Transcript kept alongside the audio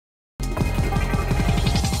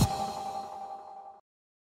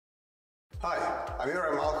Hi, I'm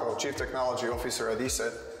Malcho, Chief Technology Officer at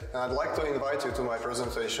ESET, and I'd like to invite you to my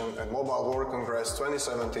presentation at Mobile World Congress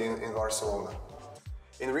 2017 in Barcelona.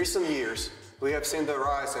 In recent years, we have seen the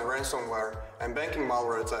rise in ransomware and banking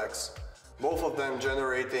malware attacks, both of them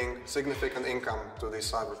generating significant income to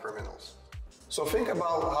these cyber criminals. So think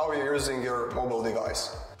about how you're using your mobile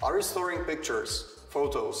device. Are you storing pictures,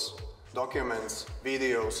 photos, documents,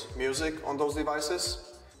 videos, music on those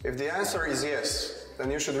devices? If the answer is yes, then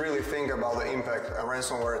you should really think about the impact a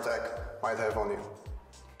ransomware attack might have on you.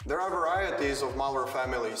 There are varieties of malware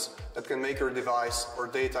families that can make your device or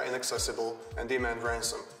data inaccessible and demand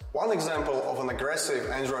ransom. One example of an aggressive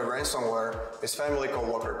Android ransomware is family called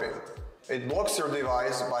Locker PIN. It blocks your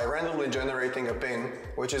device by randomly generating a PIN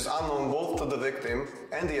which is unknown both to the victim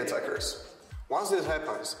and the attackers. Once this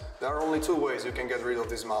happens, there are only two ways you can get rid of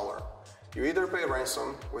this malware. You either pay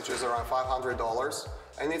ransom, which is around $500,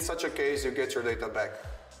 and in such a case you get your data back.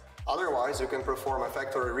 Otherwise, you can perform a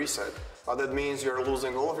factory reset, but that means you're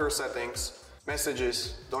losing all of your settings,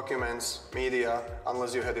 messages, documents, media,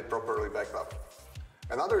 unless you had it properly backed up.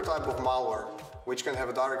 Another type of malware, which can have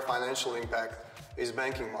a direct financial impact, is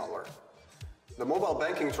banking malware. The mobile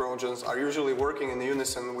banking Trojans are usually working in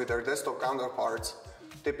unison with their desktop counterparts,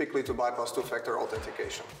 typically to bypass two-factor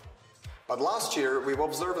authentication. But last year, we've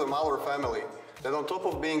observed a malware family that on top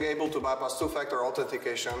of being able to bypass two-factor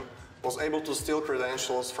authentication, was able to steal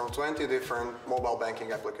credentials from 20 different mobile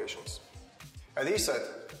banking applications. At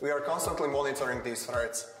ESET, we are constantly monitoring these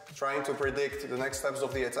threats, trying to predict the next steps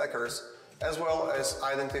of the attackers, as well as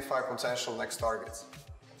identify potential next targets.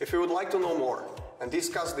 If you would like to know more and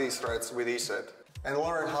discuss these threats with ESET, and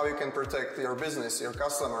learn how you can protect your business, your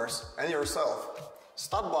customers, and yourself,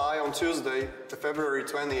 stop by on Tuesday, February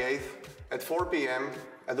 28th at 4 p.m.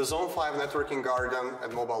 at the Zone 5 Networking Garden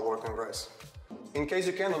at Mobile World Congress. In case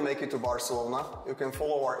you cannot make it to Barcelona, you can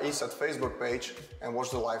follow our ESET Facebook page and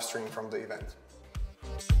watch the live stream from the event.